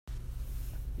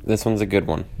This one's a good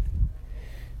one.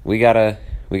 We gotta,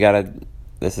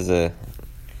 this one's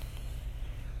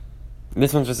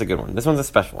just a good one. This one's a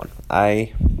special one.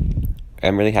 I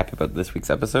am really happy about this week's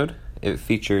episode. It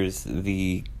features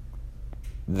the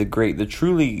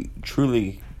truly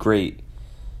great,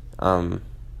 Alexandra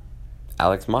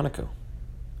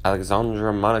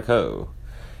Monaco,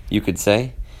 you could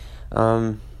say.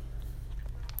 Alex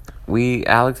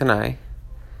and I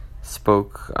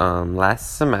spoke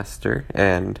last semester,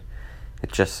 and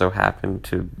it just so happened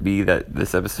to be that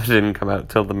this episode didn't come out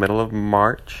till the middle of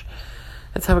March.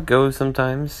 That's how it goes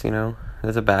sometimes,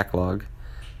 there's a backlog.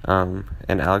 And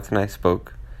Alex and I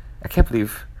spoke. I can't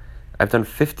believe I've done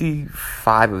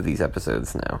 55 of these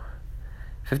episodes now.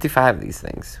 55 of these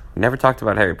things. We never talked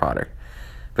about Harry Potter.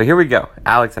 But here we go.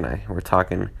 Alex and I, we're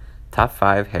talking top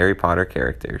 5 Harry Potter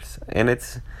characters. And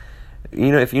it's,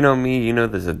 if you know me,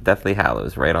 there's a Deathly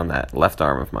Hallows right on that left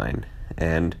arm of mine.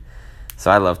 And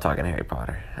so I love talking Harry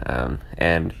Potter.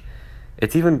 And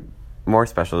it's even more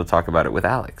special to talk about it with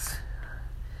Alex.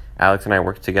 Alex and I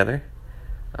worked together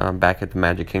back at the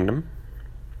Magic Kingdom.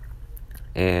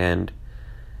 And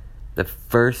the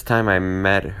first time I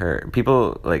met her,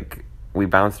 we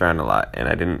bounced around a lot, and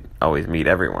I didn't always meet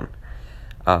everyone.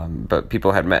 But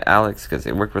people had met Alex because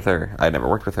they worked with her. I never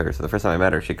worked with her, so the first time I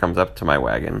met her, she comes up to my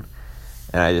wagon,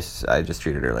 and I just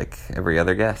treated her like every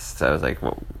other guest. So I was like,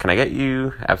 well, can I get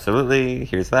you? Absolutely.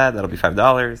 Here's that. That'll be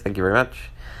 $5. Thank you very much.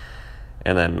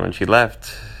 And then when she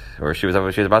left, or she was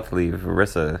about to leave,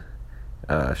 Rissa,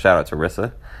 shout out to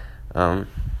Rissa,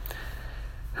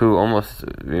 who almost,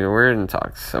 we're in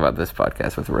talks about this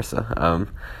podcast with Rissa.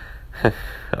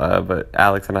 But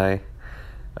Alex and I,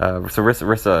 so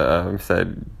Rissa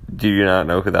said, do you not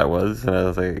know who that was? And I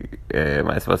was like, am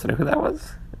I supposed to know who that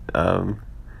was?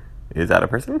 Is that a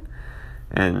person?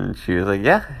 And she was like,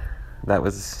 yeah,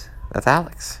 that's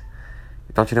Alex.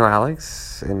 Don't you know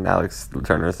Alex? And Alex turned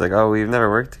and was like, oh, we've never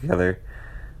worked together.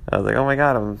 I was like, oh my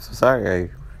God, I'm so sorry.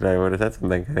 I would have said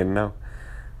something. I didn't know.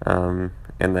 And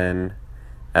then,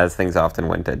 as things often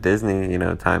went at Disney,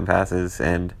 time passes,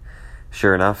 and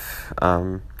sure enough,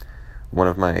 one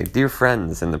of my dear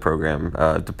friends in the program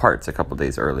departs a couple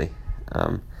days early,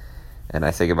 and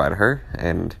I say goodbye to her,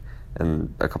 and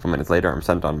a couple minutes later, I'm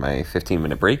sent on my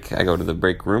 15-minute break. I go to the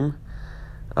break room,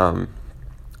 and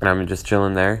I'm just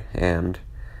chilling there, and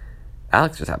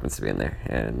Alex just happens to be in there,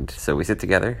 and so we sit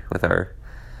together with our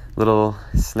little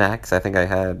snacks. I think I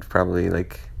had probably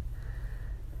like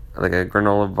a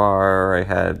granola bar, or I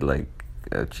had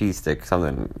a cheese stick,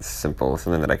 something simple,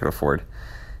 something that I could afford.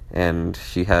 And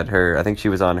she had I think she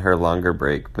was on her longer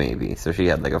break maybe, so she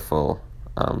had a full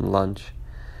lunch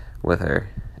with her.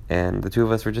 And the two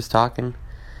of us were just talking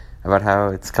about how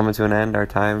it's coming to an end, our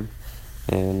time.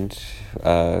 And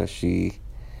I was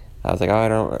like, I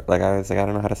don't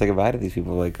know how to say goodbye to these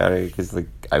people, because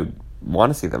I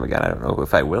want to see them again. I don't know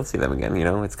if I will see them again,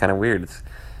 it's kind of weird. It's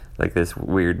this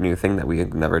weird new thing that we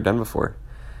had never done before.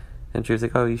 And she was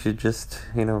like, oh, you should just,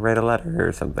 write a letter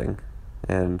or something.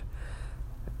 And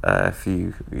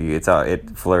it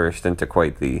flourished into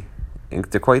quite the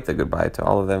goodbye to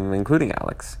all of them, including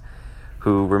Alex,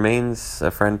 who remains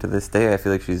a friend to this day. I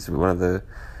feel like she's one of the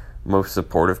most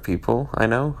supportive people I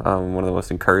know, one of the most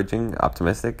encouraging,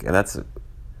 optimistic, and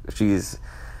she's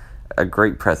a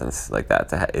great presence like that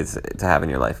to have in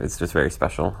your life. It's just very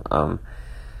special.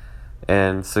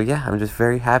 And so yeah, I'm just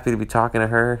very happy to be talking to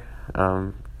her,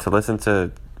 to listen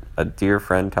to a dear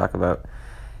friend talk about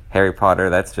Harry Potter.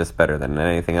 That's just better than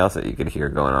anything else that you could hear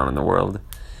going on in the world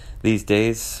these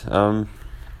days,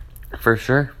 for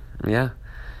sure. Yeah.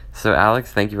 So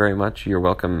Alex, thank you very much. You're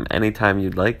welcome anytime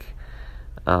you'd like.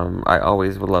 I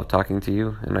always would love talking to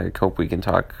you, and I hope we can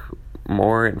talk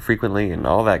more and frequently and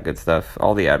all that good stuff,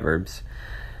 all the adverbs.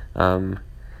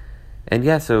 And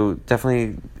yeah, so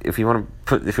definitely, if you want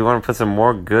to put some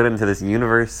more good into this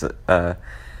universe,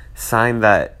 sign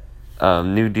that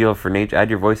New Deal for Nature. Add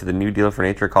your voice to the New Deal for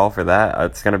Nature call for that.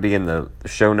 It's going to be in the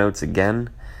show notes again.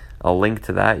 I'll link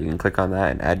to that. You can click on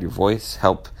that and add your voice.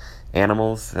 Help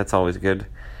animals. That's always good.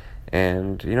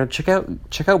 And check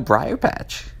out Briar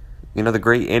Patch. The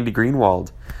great Andy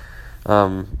Greenwald,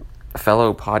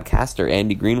 fellow podcaster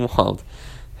Andy Greenwald,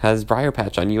 has Briar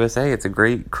Patch on USA. It's a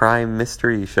great crime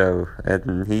mystery show,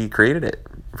 and he created it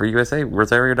for USA.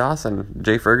 Rosario Dawson,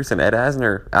 Jay Ferguson, Ed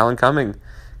Asner, Alan Cumming,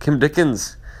 Kim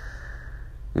Dickens,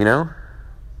 Peter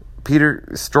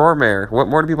Stormare. What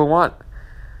more do people want?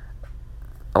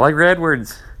 Allegra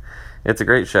Edwards. It's a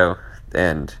great show,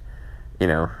 and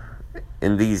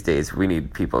in these days we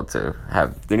need people to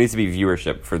there needs to be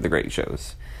viewership for the great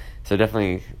shows. So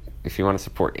definitely if you want to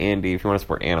support Andy, if you want to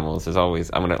support animals, as always,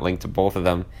 I'm going to link to both of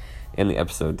them in the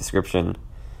episode description.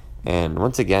 And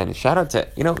once again, shout out to,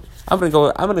 I'm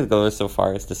gonna go so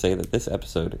far as to say that this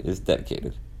episode is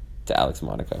dedicated to Alex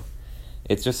Monaco.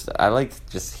 It's just, I like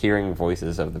just hearing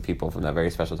voices of the people from that very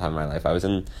special time in my life. I was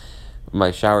in my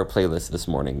shower playlist this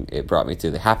morning. It brought me to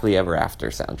the Happily Ever After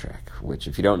soundtrack, which,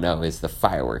 if you don't know, is the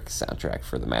fireworks soundtrack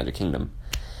for the Magic Kingdom.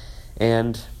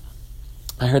 And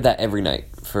I heard that every night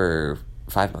for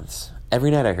 5 months. Every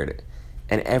night I heard it.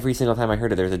 And every single time I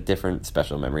heard it, there's a different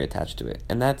special memory attached to it.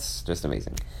 And that's just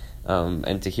amazing.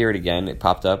 And to hear it again, it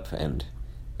popped up, and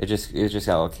it just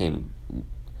all came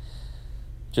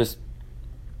just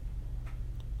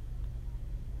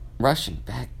rushing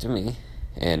back to me,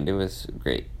 and it was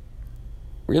great.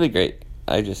 Really great.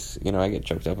 I just, I get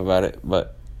choked up about it,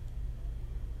 but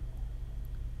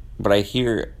I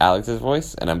hear Alex's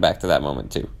voice, and I'm back to that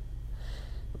moment too.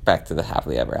 Back to the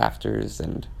Happily Ever Afters,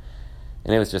 and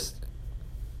it was just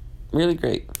really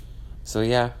great. So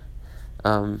yeah,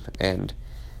 and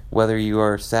whether you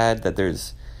are sad that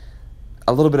there's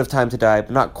a little bit of time to die,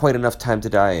 but not quite enough time to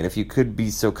die, and if you could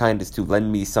be so kind as to lend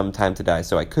me some time to die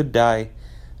so I could die,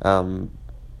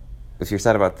 if you're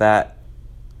sad about that,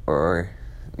 or,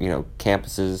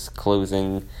 campuses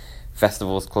closing,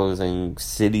 festivals closing,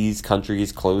 cities,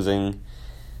 countries closing,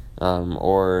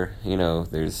 or,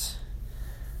 there's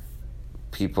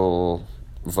people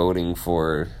voting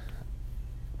for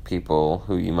people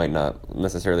who you might not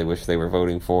necessarily wish they were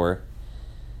voting for,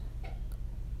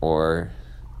 or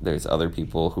there's other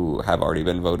people who have already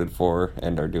been voted for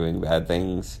and are doing bad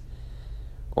things,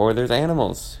 or there's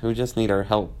animals who just need our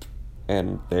help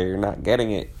and they're not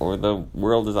getting it, or the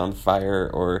world is on fire,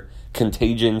 or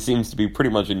Contagion seems to be pretty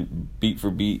much in beat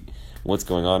for beat what's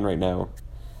going on right now,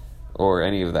 or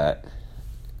any of that,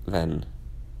 then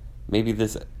maybe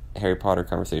this Harry Potter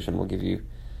conversation will give you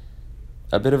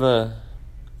a bit of an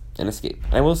escape.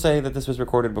 I will say that this was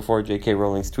recorded before J.K.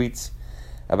 Rowling's tweets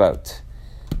about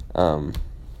I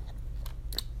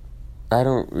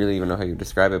don't really even know how you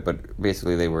describe it, but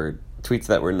basically they were tweets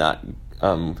that were not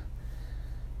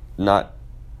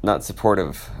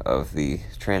supportive of the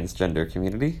transgender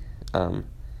community.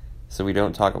 So we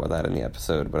don't talk about that in the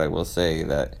episode, but I will say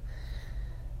that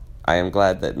I am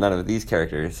glad that none of these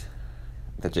characters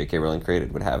that J.K. Rowling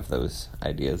created would have those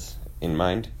ideas in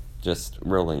mind. Just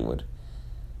Rowling would.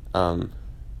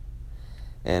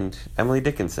 And Emily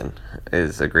Dickinson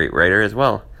is a great writer as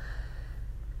well.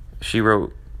 She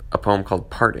wrote a poem called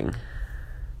Parting.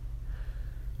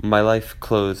 My life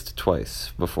closed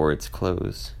twice before its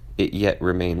close. It yet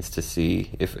remains to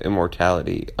see if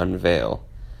immortality unveil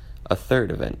a third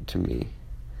event to me.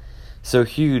 So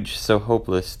huge, so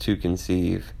hopeless to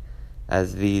conceive,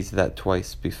 as these that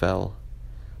twice befell.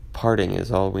 Parting is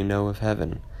all we know of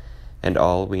heaven, and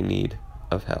all we need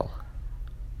of hell.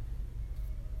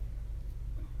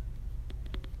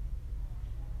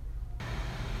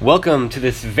 Welcome to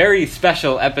this very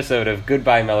special episode of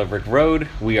Goodbye Mellowbrook Road.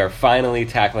 We are finally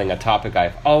tackling a topic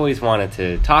I've always wanted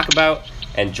to talk about,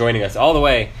 and joining us all the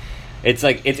way, it's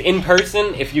in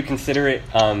person if you consider it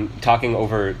talking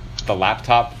over the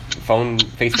laptop, phone,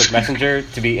 Facebook Messenger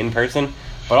to be in person,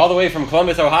 but all the way from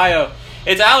Columbus, Ohio,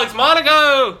 it's Alex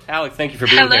Monaco! Alex, thank you for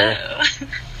being here. Hello.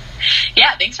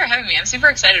 Yeah, thanks for having me. I'm super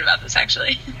excited about this,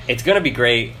 actually. It's going to be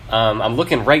great. I'm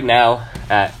looking right now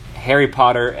at Harry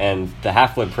Potter and the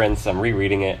Half-Blood Prince. I'm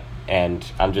rereading it, and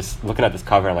I'm just looking at this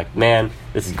cover, and I'm like, man,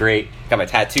 this is great. Got my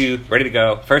tattoo, ready to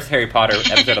go. First Harry Potter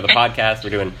episode of the podcast.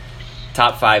 We're doing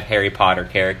top 5 Harry Potter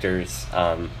characters.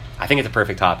 I think it's a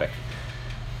perfect topic.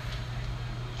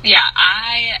 Yeah,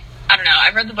 I don't know.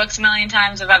 I've read the books a million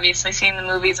times. I've obviously seen the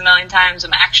movies a million times.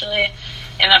 I'm actually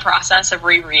in the process of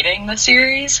rereading the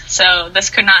series, so this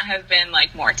could not have been,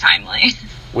 more timely.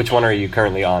 Which one are you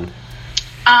currently on?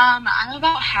 I'm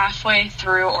about halfway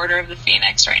through Order of the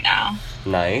Phoenix right now.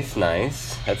 Nice.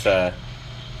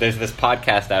 There's this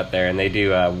podcast out there, and they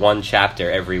do one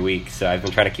chapter every week, so I've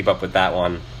been trying to keep up with that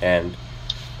one, and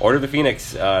Order of the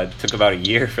Phoenix took about a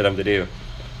year for them to do.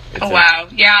 Wow.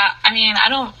 Yeah, I mean,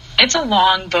 it's a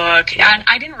long book, and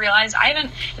I didn't realize,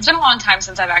 it's been a long time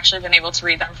since I've actually been able to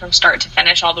read them from start to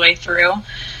finish all the way through,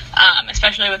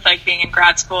 especially with, being in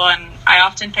grad school, and I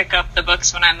often pick up the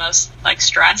books when I'm most,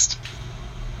 stressed.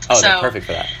 Oh, so, they're perfect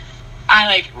for that.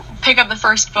 I, pick up the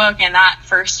first book, and that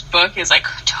first book is,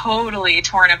 totally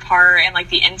torn apart, and,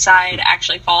 the inside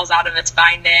actually falls out of its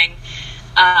binding.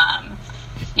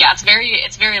 Yeah,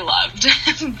 it's very loved,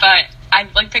 but I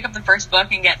pick up the first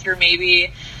book and get through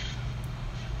maybe,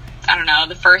 I don't know,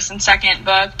 the first and second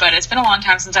book, but it's been a long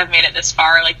time since I've made it this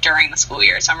far, during the school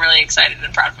year, so I'm really excited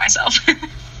and proud of myself.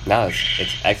 No,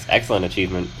 it's excellent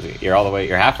achievement. You're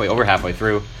over halfway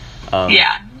through.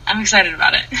 Yeah, I'm excited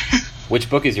about it. Which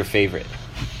book is your favorite?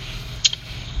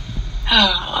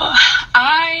 Oh,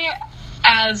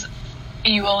 as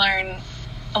you will learn,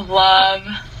 love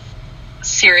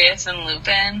Sirius and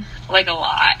Lupin, like, a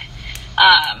lot.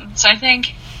 So I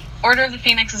think Order of the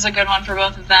Phoenix is a good one for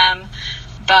both of them,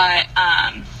 but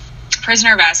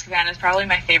Prisoner of Azkaban is probably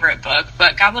my favorite book,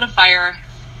 but Goblet of Fire,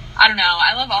 I don't know,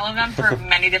 I love all of them for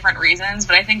many different reasons,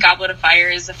 but I think Goblet of Fire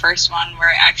is the first one where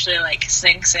it actually, like,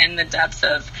 sinks in the depth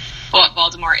of what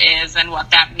Voldemort is and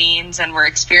what that means, and we're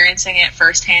experiencing it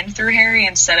firsthand through Harry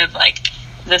instead of, like,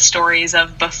 the stories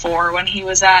of before when he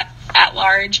was at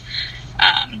large.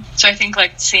 So I think,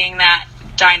 like, seeing that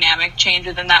dynamic change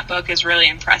within that book is really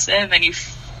impressive, and you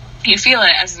feel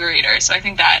it as the reader. So I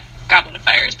think that Goblet of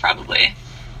Fire is probably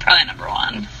number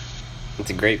one. It's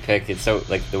a great pick. It's so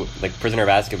like Prisoner of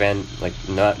Azkaban, like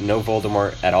no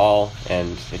Voldemort at all,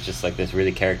 and it's just like this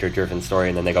really character-driven story.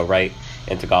 And then they go right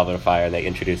into Goblet of Fire, and they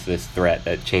introduce this threat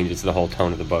that changes the whole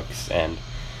tone of the books. And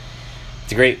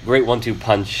it's a great 1-2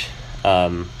 punch.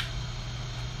 I'm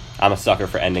a sucker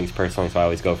for endings personally, so I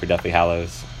always go for Deathly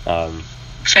Hallows.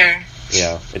 Fair.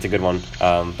 It's a good one.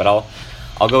 But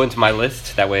I'll go into my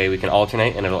list. That way we can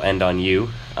alternate, and it'll end on you.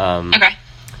 Okay.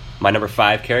 My number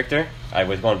 5 character, I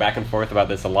was going back and forth about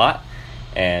this a lot,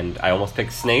 and I almost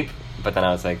picked Snape, but then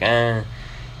I was like,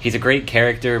 he's a great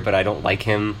character, but I don't like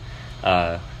him.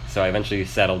 So I eventually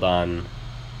settled on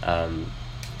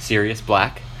Sirius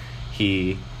Black.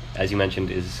 He, as you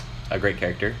mentioned, is a great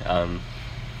character.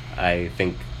 I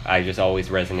think I just always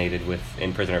resonated with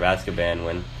in Prisoner of Azkaban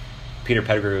when Peter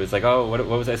Pettigrew was like, "Oh, what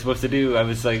was I supposed to do?" I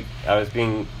was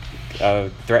being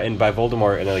threatened by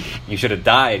Voldemort, and they're like, "You should have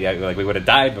died." Like, we would have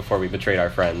died before we betrayed our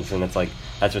friends. And it's like,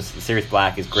 that's just, Sirius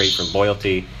Black is great for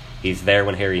loyalty. He's there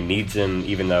when Harry needs him,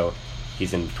 even though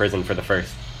he's in prison for the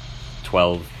first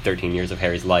 12, 13 years of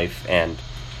Harry's life. And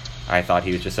I thought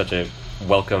he was just such a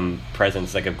welcome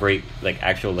presence, like a great, like,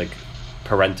 actual, like,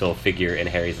 parental figure in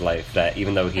Harry's life, that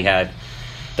even though he had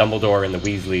Dumbledore and the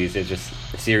Weasleys, it just,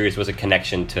 Sirius was a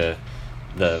connection to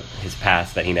his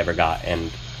past that he never got,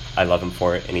 and I love him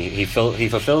for it, and he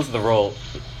fulfills the role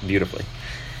beautifully.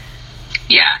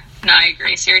 Yeah, no, I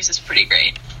agree. Sirius is pretty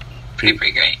great.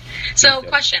 Pretty great. So,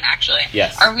 question, actually.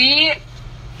 Yes.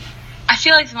 I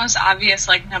feel like the most obvious,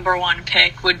 like, number one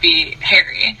pick would be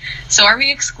Harry. So are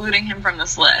we excluding him from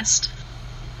this list?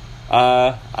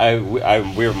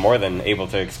 We're more than able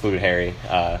to exclude Harry.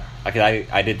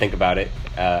 I did think about it.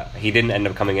 He didn't end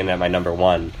up coming in at my number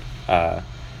one,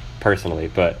 personally,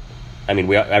 but I mean,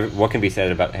 what can be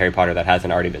said about Harry Potter that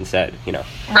hasn't already been said, you know?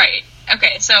 Right.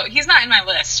 Okay, so he's not in my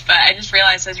list, but I just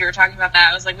realized as you were talking about that,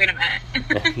 I was like, wait a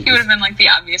minute. He would have been, like, the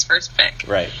obvious first pick.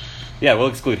 Right. Yeah, we'll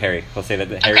exclude Harry. We'll say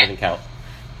that Harry doesn't count.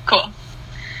 Cool.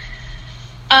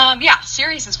 Yeah,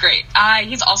 Sirius is great.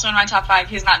 He's also in my top 5.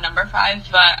 He's not number 5,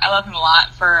 but I love him a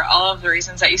lot for all of the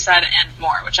reasons that you said and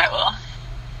more, which I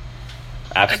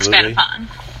will expand upon.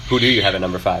 Who do you have at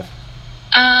number 5?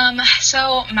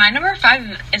 So my number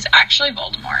 5 is actually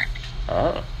Voldemort.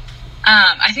 Oh.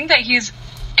 I think that he's,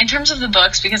 in terms of the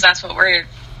books, because that's what we're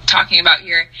talking about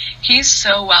here, he's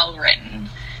so well written.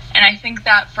 And I think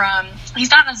that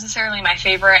he's not necessarily my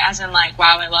favorite, as in, like,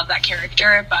 wow, I love that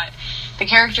character, but the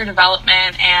character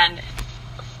development and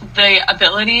the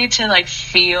ability to, like,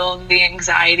 feel the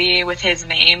anxiety with his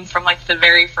name from, like, the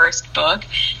very first book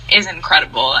is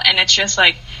incredible. And it's just,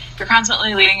 like, you're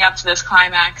constantly leading up to this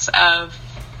climax of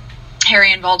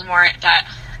Harry and Voldemort that,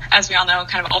 as we all know,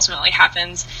 kind of ultimately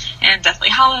happens in Deathly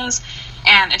Hallows.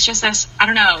 And it's just this, I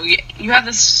don't know, you have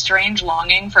this strange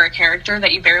longing for a character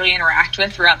that you barely interact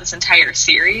with throughout this entire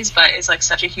series, but is, like,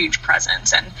 such a huge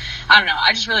presence. And I don't know,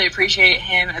 I just really appreciate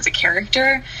him as a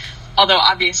character, although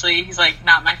obviously he's, like,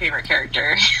 not my favorite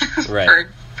character right.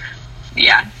 for,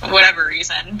 whatever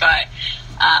reason. But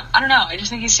I don't know, I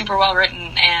just think he's super well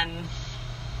written and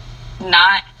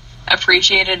not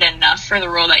appreciated enough for the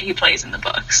role that he plays in the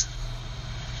books.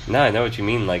 No, I know what you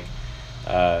mean. Like,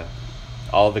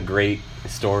 all the great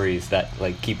stories that,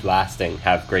 like, keep lasting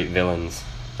have great villains,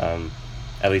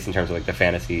 at least in terms of, like, the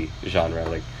fantasy genre.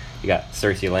 Like, you got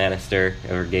Cersei Lannister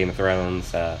over Game of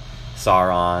Thrones,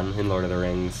 Sauron in Lord of the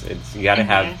Rings. You gotta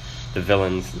have the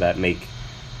villains that make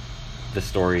the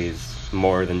stories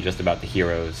more than just about the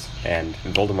heroes, and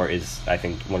Voldemort is, I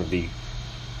think, one of the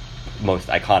most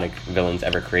iconic villains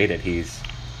ever created. He's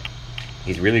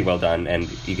really well done, and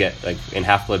you get, like, in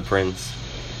Half-Blood Prince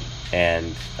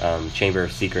and Chamber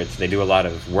of Secrets, they do a lot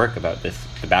of work about the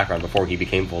background before he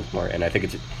became Voldemort, and I think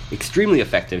it's extremely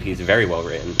effective. He's very well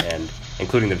written, and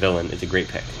including the villain is a great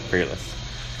pick for your list.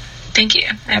 Thank you.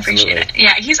 I appreciate it.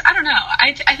 Yeah, I don't know.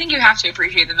 I think you have to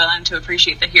appreciate the villain to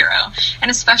appreciate the hero. And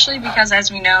especially because,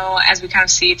 as we know, as we kind of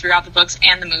see throughout the books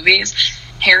and the movies,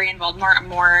 Harry and Voldemort are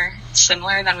more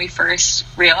similar than we first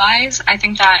realize. I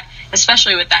think that,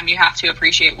 especially with them, you have to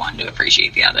appreciate one to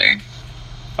appreciate the other.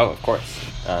 Oh, of course.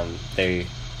 They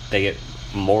get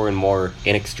more and more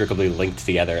inextricably linked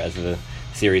together as the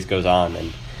series goes on,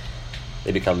 and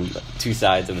they become two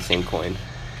sides of the same coin.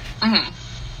 Mm-hmm.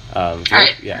 All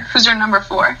right. Yeah. Who's your number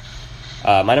 4?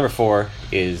 My number 4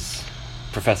 is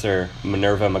Professor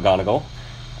Minerva McGonagall.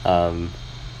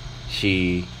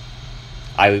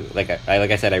 Like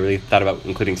I said, I really thought about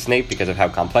including Snape because of how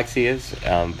complex he is.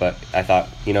 But I thought,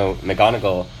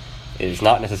 McGonagall is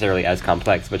not necessarily as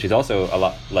complex, but she's also a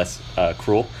lot less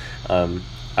cruel.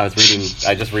 I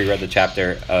just reread the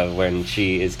chapter of when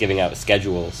she is giving out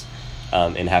schedules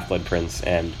in Half-Blood Prince,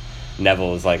 and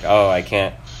Neville is like, "Oh, I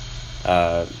can't.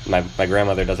 My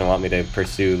grandmother doesn't want me to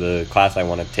pursue the class I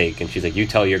want to take," and she's like, "You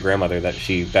tell your grandmother that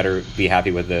she better be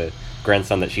happy with the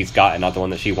grandson that she's got and not the one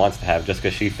that she wants to have. Just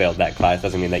because she failed that class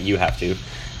doesn't mean that you have to."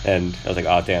 And I was like,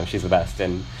 "Oh damn, she's the best."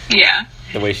 And yeah,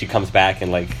 the way she comes back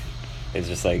and it's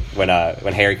just like when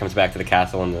Harry comes back to the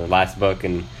castle in the last book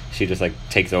and she just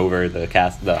takes over the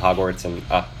Hogwarts, and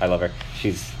I love her.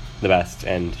 She's the best,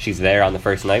 and she's there on the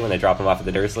first night when they drop him off at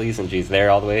the Dursleys, and she's there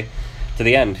all the way to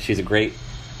the end. She's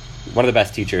one of the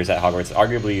best teachers at Hogwarts,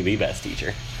 arguably the best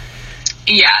teacher.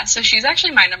 Yeah, so she's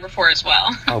actually my number 4 as well.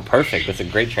 Oh, perfect. That's a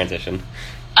great transition.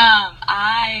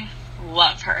 I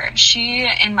love her. She,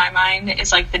 in my mind, is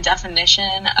the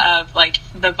definition of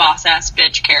the boss-ass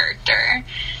bitch character.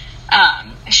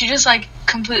 She just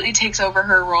completely takes over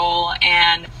her role,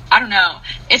 and I don't know,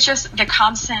 it's just the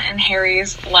constant in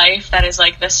Harry's life that is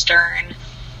the stern.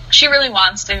 She really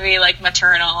wants to be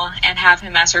maternal and have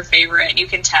him as her favorite, and you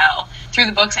can tell through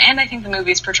the books, and I think the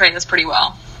movies portray this pretty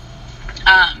well.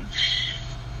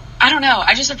 I don't know,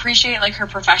 I just appreciate her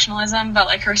professionalism,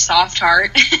 but her soft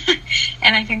heart.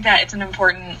 And I think that it's an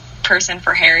important person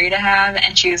for Harry to have,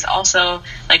 and she's also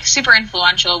super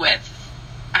influential with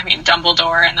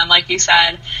Dumbledore, and then like you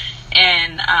said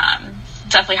in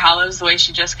Deathly Hallows, the way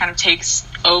she just kind of takes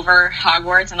over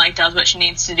Hogwarts and does what she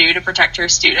needs to do to protect her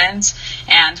students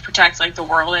and protect the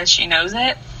world as she knows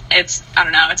it. It's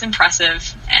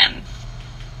impressive, and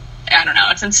I don't know,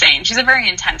 it's insane. She's a very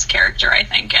intense character, I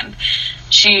think, and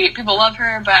people love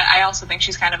her, but I also think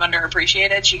she's kind of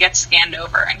underappreciated. She gets scanned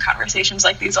over in conversations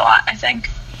like these a lot, I think.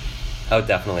 Oh,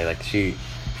 definitely. She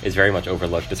is very much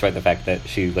overlooked, despite the fact that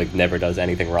she never does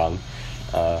anything wrong.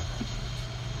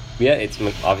 Yeah, it's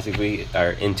obviously we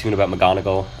are in tune about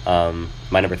McGonagall.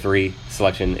 My number 3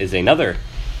 selection is another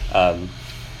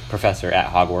professor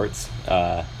at Hogwarts,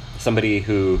 somebody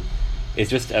who is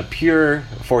just a pure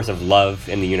force of love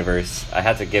in the universe. I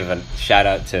had to give a shout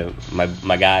out to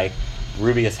my guy,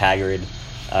 Rubeus Hagrid.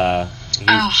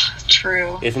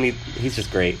 True. Isn't he? He's just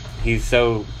great. He's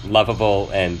so lovable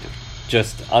and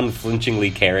just unflinchingly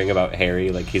caring about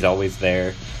Harry. He's always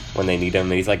there when they need him,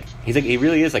 and he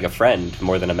really is a friend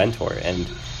more than a mentor. And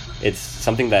it's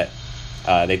something that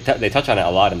they touch on it a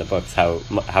lot in the books,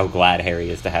 how glad Harry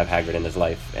is to have Hagrid in his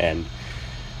life, and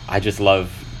I just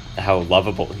love how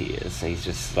lovable he is. He's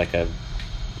just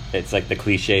it's the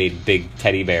cliched big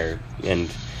teddy bear, and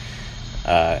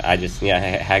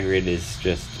Hagrid is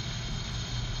just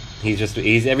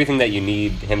he's everything that you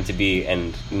need him to be,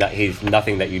 and he's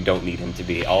nothing that you don't need him to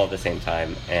be, all at the same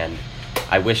time. And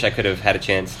I wish I could have had a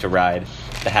chance to ride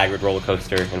the Hagrid roller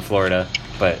coaster in Florida,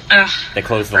 but they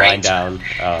closed the line down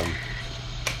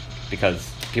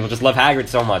because people just love Hagrid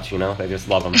so much, they just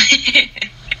love him.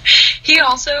 He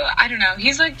also, I don't know,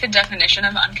 he's the definition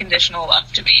of unconditional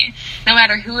love to me. No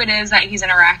matter who it is that he's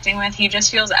interacting with, he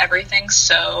just feels everything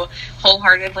so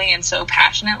wholeheartedly and so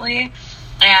passionately.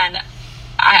 And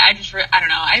I don't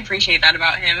know, I appreciate that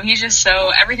about him. He's just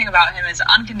everything about him is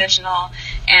unconditional,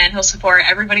 and he'll support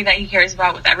everybody that he cares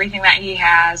about with everything that he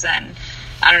has, and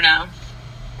I don't know.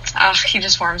 He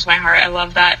just warms my heart. I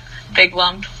love that big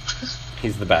lump.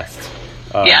 He's the best.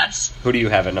 Yes. Who do you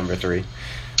have at number 3?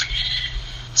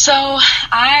 So,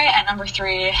 I, at number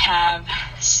 3, have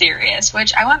Sirius,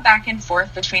 which I went back and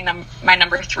forth between my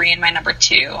number 3 and my number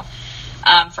 2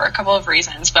 for a couple of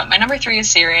reasons. But my number 3 is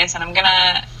Sirius, and I'm going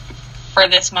to, for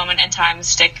this moment in time,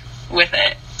 stick with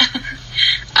it.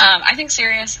 I think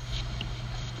Sirius,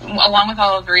 along with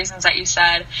all of the reasons that you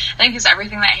said, I think he's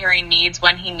everything that Harry needs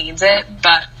when he needs it,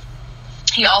 but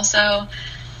he also...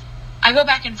 I go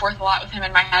back and forth a lot with him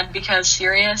in my head because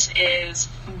Sirius is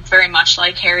very much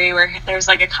like Harry, where there's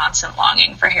a constant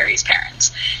longing for Harry's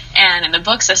parents. And in the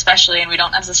books especially, and we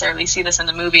don't necessarily see this in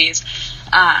the movies,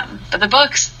 but the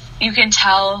books, you can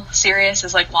tell Sirius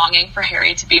is like longing for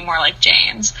Harry to be more like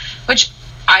James, which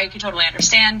I could totally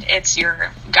understand. It's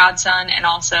your godson, and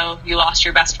also you lost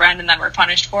your best friend and then were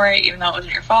punished for it, even though it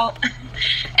wasn't your fault.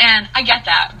 And I get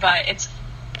that, but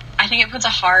I think it puts a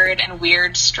hard and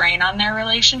weird strain on their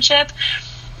relationship.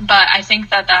 But I think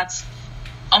that that's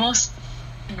almost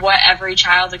what every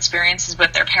child experiences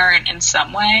with their parent in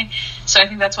some way. So I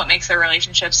think that's what makes their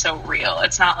relationship so real.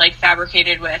 It's not like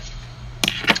fabricated with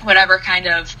whatever kind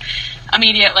of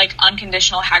immediate, like,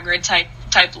 unconditional Hagrid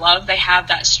type love. They have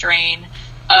that strain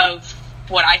of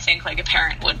what I think like a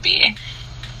parent would be.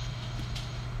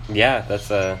 Yeah,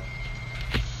 that's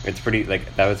it's pretty,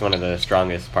 like, that was one of the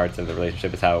strongest parts of the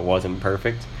relationship, is how it wasn't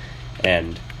perfect.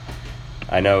 And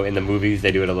I know in the movies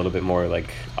they do it a little bit more, like,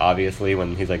 obviously,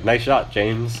 when he's like, nice shot,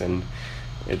 James, and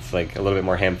it's like a little bit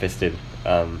more ham-fisted.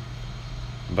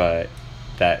 But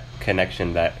that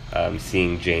connection, that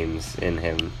seeing James in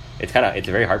him, it's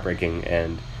very heartbreaking.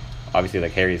 And obviously,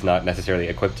 like, Harry's not necessarily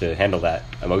equipped to handle that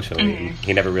emotionally. Mm-hmm.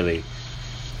 I never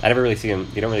really see him,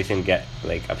 you don't really see him get,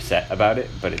 like, upset about it,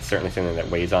 but it's certainly something that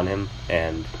weighs on him.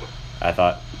 And I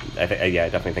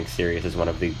definitely think Sirius is one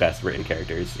of the best written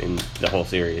characters in the whole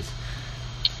series.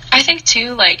 I think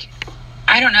too, like,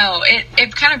 I don't know,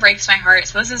 it kind of breaks my heart.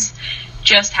 So this is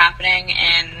just happening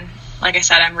in, like I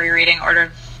said, I'm rereading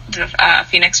Order of the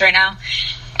Phoenix right now.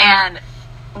 And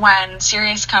when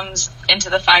Sirius comes into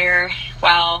the fire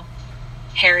while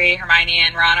Harry, Hermione,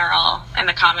 and Ron are all in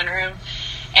the common room,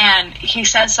 and he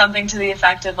says something to the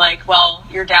effect of, like, well,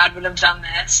 your dad would have done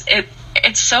this.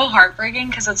 It's so heartbreaking,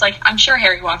 because it's like, I'm sure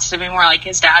Harry wants to be more like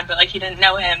his dad, but, like, he didn't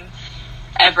know him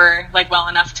ever, like, well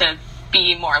enough to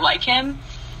be more like him.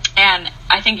 And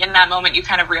I think in that moment you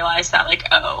kind of realize that, like,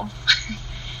 oh,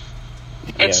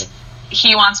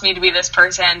 he wants me to be this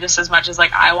person just as much as,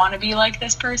 like, I want to be like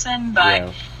this person,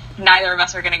 but neither of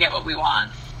us are going to get what we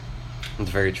want. It's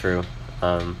very true.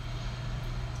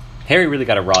 Harry really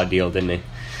got a raw deal, didn't he?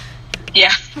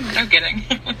 Yeah, no kidding.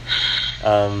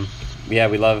 Yeah,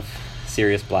 we love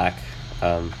Sirius Black.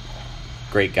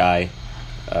 Great guy.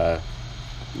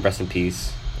 Rest in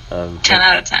peace. 10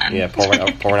 out of 10. Yeah, pouring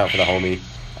out for the homie.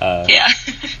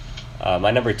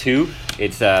 My number 2,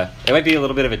 it might be a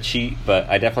little bit of a cheat, but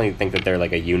I definitely think that they're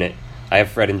like a unit. I have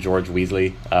Fred and George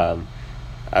Weasley.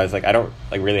 I was like, I don't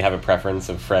like really have a preference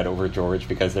of Fred over George,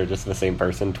 because they're just the same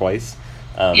person twice.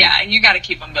 Yeah, you got to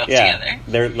keep them both together.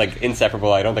 They're like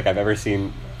inseparable. I don't think I've ever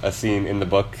seen a scene in the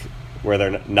book where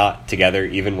they're not together.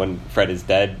 Even when Fred is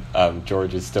dead,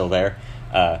 George is still there.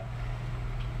 I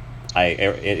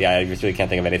just really can't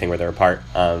think of anything where they're apart.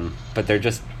 But they're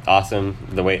just awesome.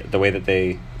 The way that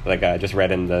they, like, I just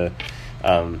read in the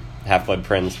Half-Blood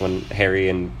Prince, when Harry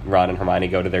and Ron and Hermione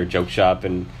go to their joke shop,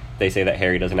 and they say that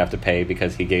Harry doesn't have to pay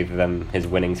because he gave them his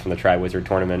winnings from the Triwizard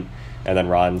Tournament. And then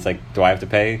Ron's like, do I have to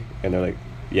pay? And they're like,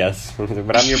 yes.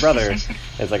 But I'm your brother.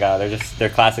 It's like, they're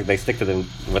classic. They stick to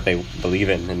what they believe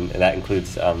in, and that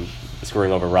includes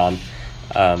screwing over Ron.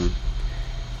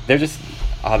 They're just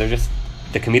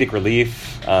the comedic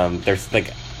relief. There's, like,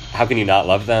 how can you not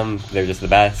love them? They're just the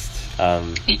best.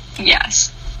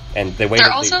 Yes. And the way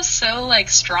they're also so, like,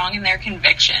 strong in their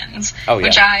convictions,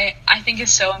 which I think is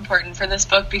so important for this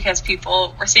book, because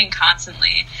we're seeing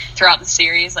constantly throughout the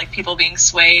series, like, people being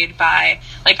swayed by,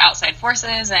 like, outside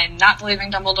forces and not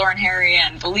believing Dumbledore and Harry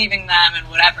and believing them and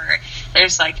whatever.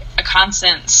 There's, like, a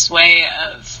constant sway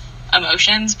of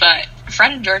emotions, but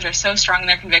Fred and George are so strong in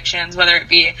their convictions, whether it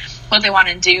be what they want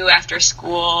to do after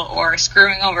school or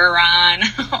screwing over Ron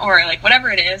or, like, whatever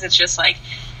it is. It's just, like,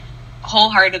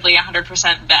 wholeheartedly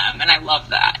 100% them, and I love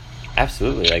that.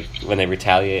 Absolutely. Like, when they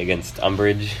retaliate against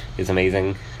Umbridge is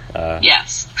amazing.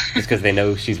 Yes. Just because they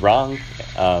know she's wrong.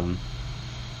 But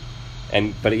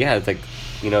yeah, it's like,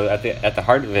 you know, at the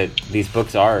heart of it, these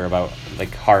books are about,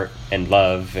 like, heart and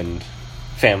love and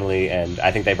family, and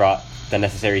I think they brought the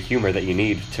necessary humor that you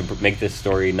need to make this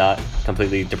story not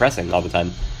completely depressing all the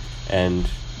time. And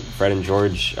Fred and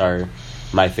George are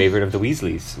my favorite of the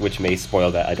Weasleys, which may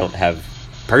spoil that I don't have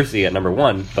Percy at number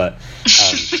 1, but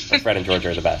Fred and George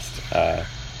are the best.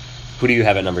 Who do you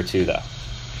have at number 2, though?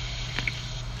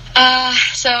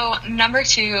 So number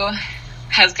 2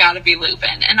 has got to be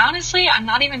Lupin. And honestly, I'm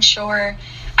not even sure.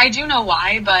 I do know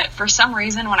why, but for some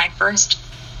reason, when I first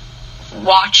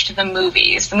watched the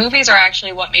movies are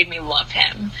actually what made me love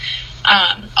him.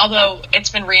 Although it's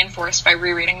been reinforced by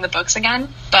rereading the books again.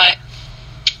 But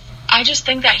I just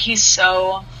think that he's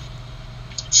so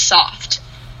soft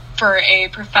for a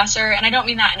professor, and I don't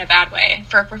mean that in a bad way,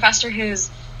 for a professor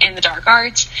who's in the dark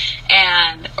arts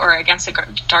or against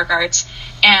the dark arts,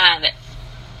 and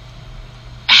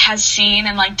has seen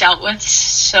and like dealt with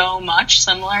so much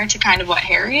similar to kind of what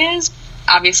Harry is,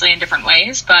 obviously in different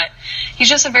ways, but he's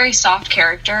just a very soft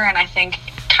character, and I think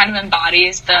kind of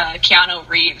embodies the Keanu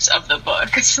Reeves of the book.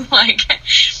 Like,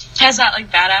 has that like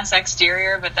badass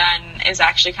exterior, but then is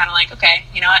actually kind of like, okay,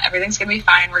 you know what, everything's gonna be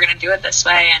fine, we're gonna do it this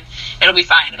way and it'll be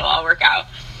fine, it'll all work out.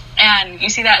 And you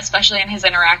see that especially in his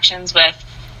interactions with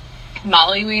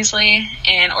Molly Weasley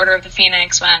in Order of the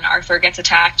Phoenix when Arthur gets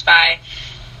attacked by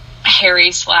Harry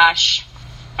 /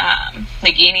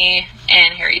 Nagini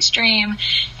in Harry's dream,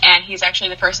 and he's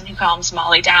actually the person who calms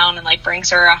Molly down and like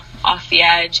brings her off the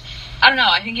edge. I don't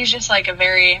know, I think he's just like a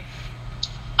very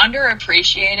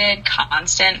underappreciated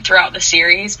constant throughout the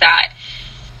series that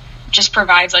just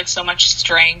provides like so much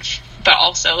strength, but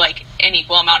also like an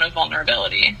equal amount of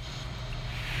vulnerability.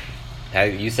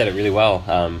 You said it really well.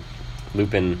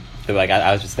 Lupin, like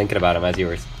I was just thinking about him as you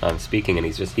were speaking, and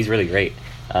he's really great.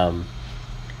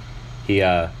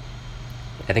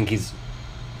 I think he's,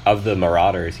 of the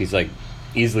Marauders, he's like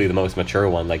easily the most mature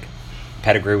one. Like,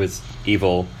 Pettigrew is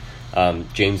evil,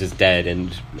 James is dead,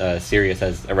 and Sirius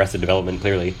has Arrested Development,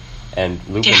 clearly, and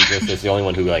Lupin just is the only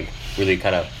one who like really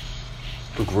kind of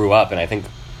grew up, and I think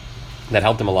that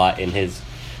helped him a lot in his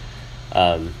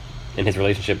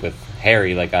relationship with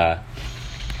Harry. Like,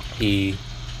 he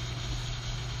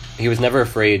was never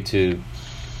afraid to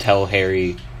tell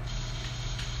Harry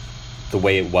the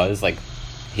way it was. Like,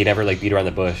 he never like beat around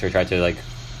the bush or tried to like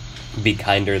be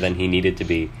kinder than he needed to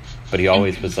be, but he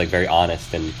always was like very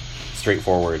honest and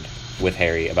straightforward with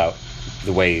Harry about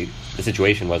the way the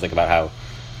situation was, like about how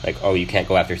like, oh, you can't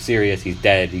go after Sirius, he's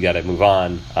dead, you gotta move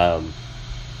on,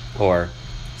 or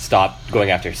stop going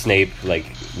after Snape, like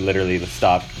literally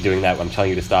stop doing that, I'm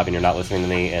telling you to stop and you're not listening to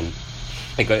me. And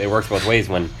it works both ways.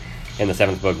 When in the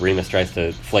 7th book Remus tries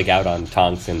to flake out on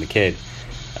Tonks and the kid,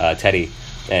 Teddy,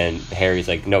 and Harry's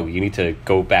like, no, you need to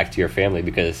go back to your family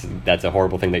because that's a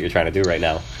horrible thing that you're trying to do right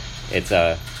now. It's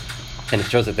and it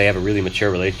shows that they have a really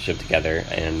mature relationship together,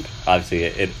 and obviously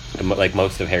it like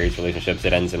most of Harry's relationships,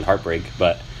 it ends in heartbreak,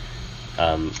 but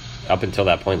up until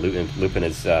that point Lupin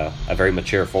is a very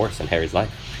mature force in Harry's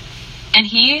life. And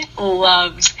he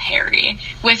loves Harry.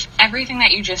 With everything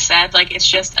that you just said, like, it's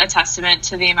just a testament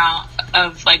to the amount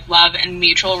of, like, love and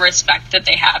mutual respect that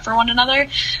they have for one another,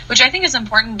 which I think is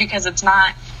important because it's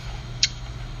not,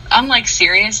 unlike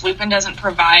Sirius, Lupin doesn't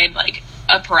provide, like,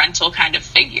 a parental kind of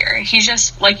figure. He's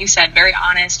just, like you said, very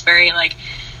honest, very, like,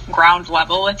 ground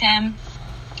level with him,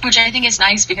 which I think is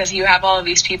nice because you have all of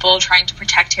these people trying to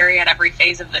protect Harry at every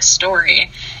phase of this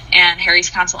story, and Harry's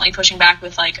constantly pushing back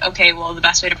with like, okay, well, the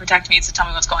best way to protect me is to tell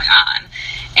me what's going on.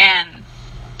 And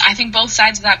I think both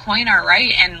sides of that coin are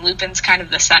right, and Lupin's kind of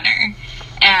the center.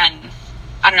 And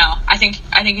I don't know, I think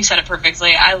you said it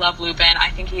perfectly. I love Lupin. I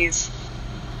think he's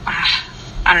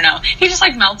I don't know, he just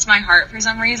like melts my heart for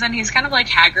some reason. He's kind of like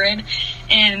Hagrid,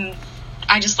 and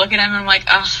I just look at him and I'm like,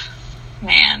 oh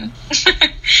man.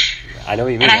 I know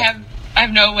what you mean. And I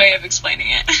have no way of explaining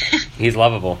it. He's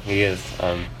lovable. He is.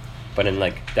 But in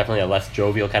like definitely a less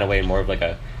jovial kind of way, and more of like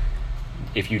a,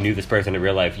 if you knew this person in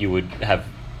real life, you would have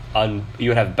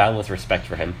boundless respect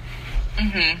for him.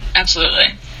 Mm-hmm.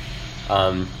 Absolutely.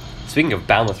 Speaking of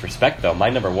boundless respect, though, my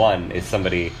number one is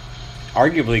somebody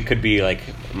arguably could be like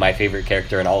my favorite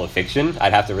character in all of fiction.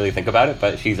 I'd have to really think about it,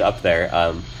 but she's up there.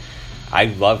 I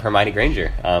love Hermione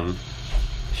Granger.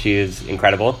 She is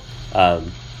incredible.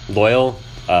 Loyal,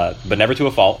 but never to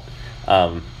a fault.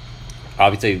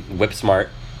 Obviously whip smart.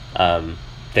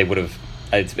 They would have,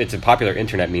 it's a popular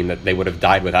internet meme that they would have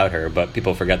died without her, but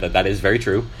people forget that is very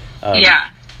true. Yeah.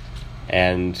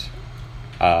 And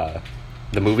the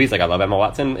movies, like, I love Emma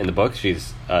Watson. In the books,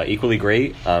 she's equally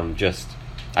great. Like,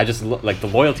 the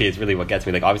loyalty is really what gets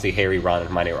me. Like, obviously Harry, Ron, and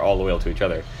Hermione are all loyal to each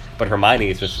other, but Hermione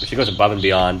is just, she goes above and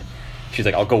beyond. She's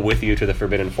like, I'll go with you to the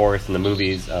Forbidden Forest in the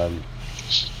movies.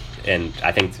 And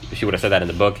I think she would have said that in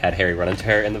the book had Harry run into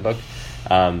her in the book.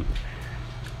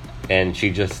 And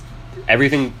she just,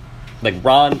 everything, like,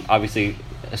 Ron obviously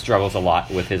struggles a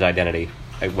lot with his identity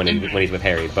when he's with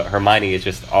Harry, but Hermione is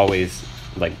just always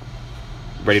like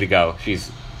ready to go.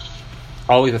 She's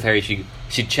always with Harry. She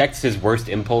checks his worst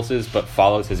impulses but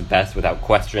follows his best without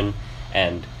question,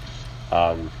 and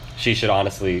she could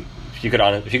honestly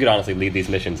lead these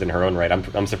missions in her own right.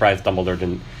 I'm surprised Dumbledore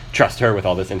didn't trust her with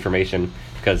all this information,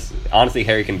 because honestly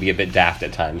Harry can be a bit daft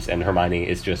at times, and Hermione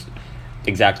is just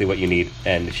exactly what you need.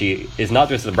 And she is not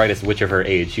just the brightest witch of her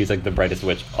age, she's like the brightest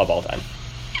witch of all time.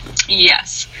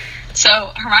 Yes.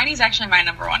 So Hermione's actually my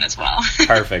number one as well.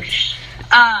 Perfect.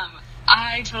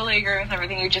 I totally agree with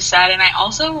everything you just said, and I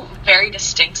also very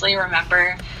distinctly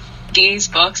remember these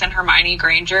books and Hermione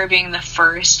Granger being the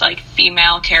first like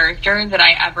female character that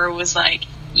I ever was like,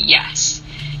 yes,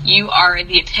 you are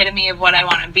the epitome of what I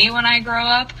want to be when I grow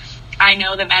up. I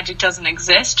know that magic doesn't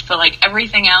exist, but like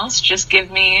everything else, just give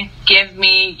me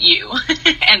you.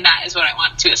 And that is what I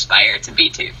want to aspire to be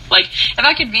to. Like, if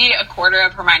I could be a quarter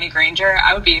of Hermione Granger,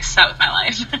 I would be set with my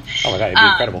life. Oh my god, it'd be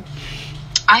incredible.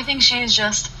 I think she's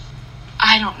just,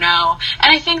 I don't know.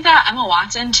 And I think that Emma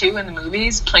Watson, too, in the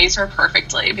movies, plays her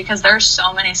perfectly because there's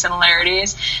so many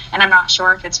similarities. And I'm not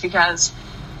sure if it's because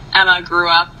Emma grew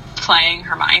up playing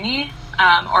Hermione,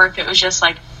 or if it was just,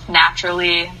 like,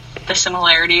 naturally the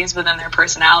similarities within their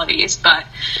personalities. But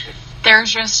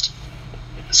there's just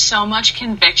so much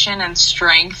conviction and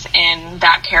strength in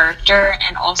that character,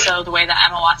 and also the way that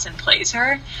Emma Watson plays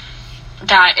her,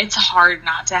 that it's hard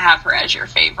not to have her as your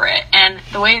favorite. And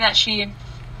the way that she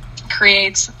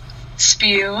creates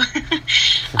spew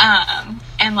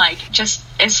and like just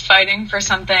is fighting for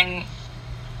something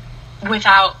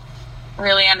without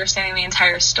really understanding the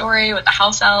entire story with the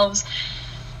house elves.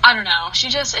 I don't know. She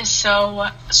just is so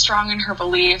strong in her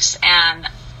beliefs, and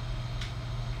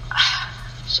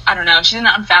I don't know. She's an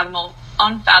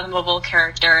unfathomable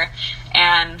character,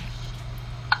 and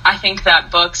I think that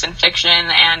books and fiction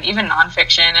and even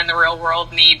nonfiction and the real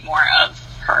world need more of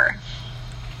her.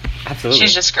 Absolutely.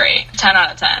 She's just great. 10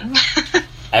 out of 10.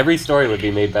 Every story would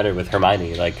be made better with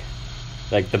Hermione. Like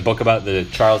the book about the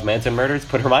Charles Manson murders,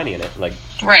 put Hermione in it. Like,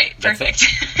 right, perfect.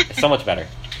 It's so much better.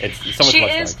 It's so much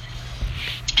better.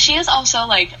 She is also,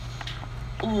 like,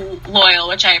 loyal,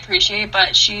 which I appreciate,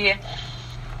 but she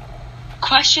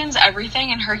questions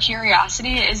everything, and her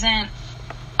curiosity isn't,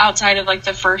 outside of, like,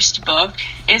 the first book,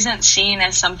 isn't seen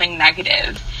as something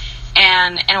negative.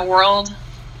 And in a world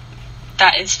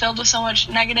that is filled with so much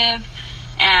negative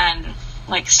and,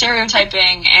 like,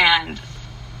 stereotyping and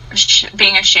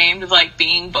being ashamed of, like,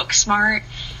 being book smart,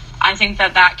 I think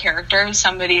that character is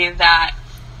somebody that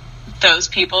those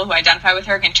people who identify with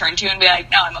her can turn to and be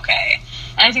like, no, I'm okay.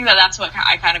 And I think that's what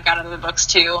I kind of got out of the books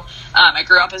too. I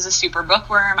grew up as a super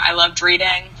bookworm. I loved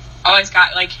reading. Always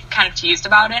got like kind of teased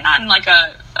about it, not in like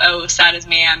a, oh, sad as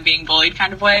me, I'm being bullied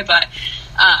kind of way, but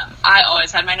I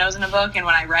always had my nose in a book, and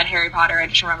when I read Harry Potter, I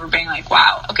just remember being like,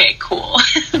 wow, okay, cool.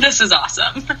 This is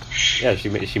awesome. Yeah, she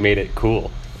made it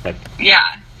cool. Like,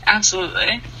 yeah,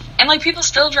 absolutely. And like people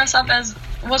still dress up as,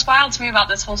 what's wild to me about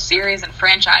this whole series and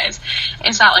franchise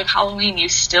is that like Halloween, you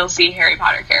still see Harry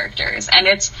Potter characters, and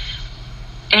it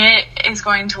is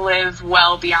going to live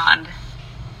well beyond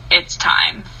its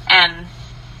time. And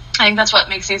I think that's what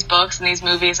makes these books and these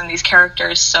movies and these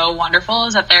characters so wonderful,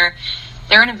 is that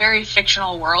they're in a very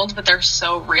fictional world, but they're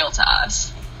so real to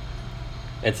us.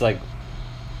 It's like,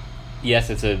 yes,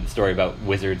 it's a story about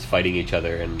wizards fighting each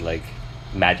other and like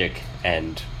magic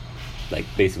and like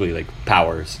basically like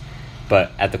powers.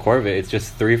 But at the core of it, it's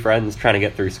just three friends trying to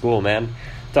get through school, man.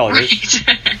 That's all it is.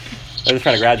 They're just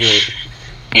trying to graduate.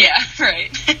 Yeah,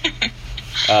 right.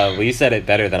 Well, you said it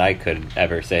better than I could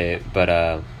ever say it,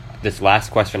 but this last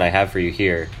question I have for you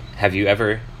here, have you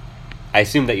ever, I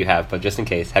assume that you have, but just in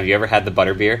case, have you ever had the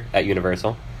butterbeer at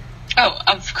Universal? Oh,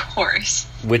 of course.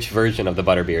 Which version of the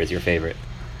butterbeer is your favorite?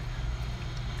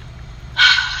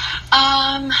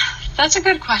 That's a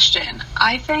good question.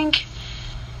 I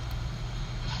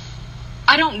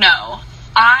don't know.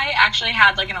 I actually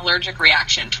had like an allergic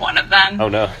reaction to one of them. Oh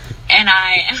no. And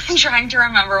I am trying to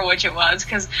remember which it was,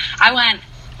 because I went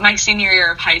my senior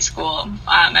year of high school.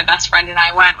 My best friend and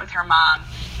I went with her mom,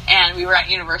 and we were at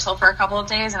Universal for a couple of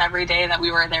days, and every day that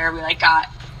we were there, we like got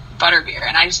butterbeer,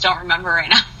 and I just don't remember right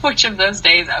now which of those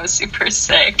days I was super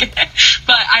sick.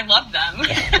 But I love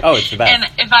them. Oh, it's the best. And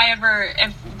if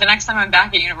the next time I'm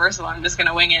back at Universal, I'm just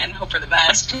gonna wing it and hope for the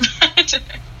best.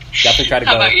 Definitely try to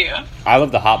go. How about you? I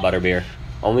love the hot butterbeer.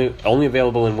 Only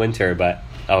available in winter, but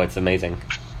oh, it's amazing.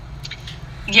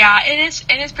 Yeah, it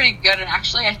is pretty good, and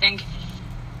actually I think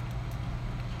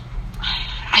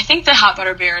the hot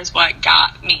butterbeer is what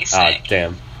got me sick. Oh,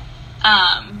 damn.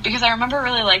 Because I remember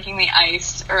really liking the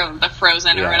iced or the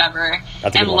frozen or whatever,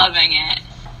 and loving it,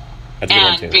 That's a good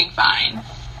one too. Being fine.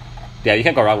 Yeah, you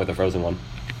can't go wrong with the frozen one.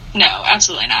 No,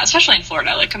 absolutely not. Especially in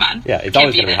Florida. Like, come on. Yeah, it's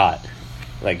always going to be hot.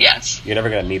 Like, yes. You're never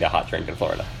going to need a hot drink in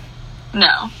Florida.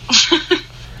 No.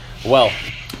 Well,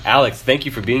 Alex, thank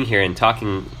you for being here and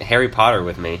talking Harry Potter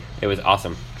with me. It was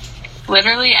awesome.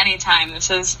 Literally anytime. This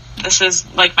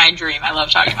is like my dream. I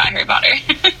love talking about Harry Potter.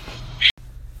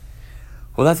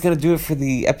 Well, that's going to do it for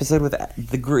the episode with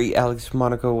the great Alex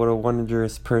Monaco. What a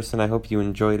wondrous person. I hope you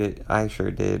enjoyed it. I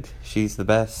sure did. She's the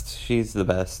best. She's the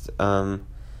best. A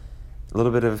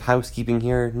little bit of housekeeping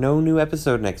here. No new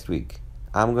episode next week.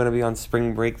 I'm going to be on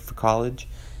spring break for college,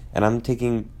 and I'm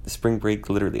taking spring break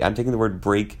literally. I'm taking the word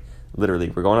break literally.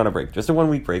 We're going on a break, just a 1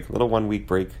 week break, little 1 week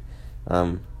break.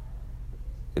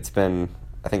 It's been,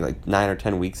 I think, like 9 or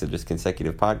 10 weeks of just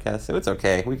consecutive podcasts, so it's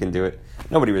okay. We can do it.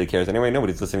 Nobody really cares anyway.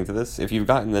 Nobody's listening to this. If you've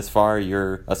gotten this far,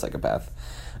 you're a psychopath.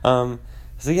 So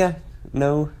yeah,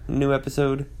 no new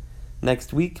episode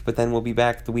next week, but then we'll be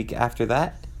back the week after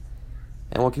that,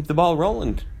 and we'll keep the ball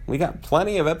rolling. We got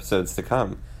plenty of episodes to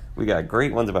come. We got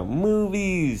great ones about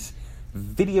movies,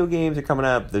 video games are coming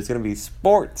up, there's going to be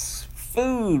sports,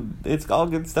 food, it's all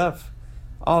good stuff.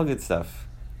 All good stuff.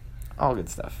 All good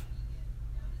stuff.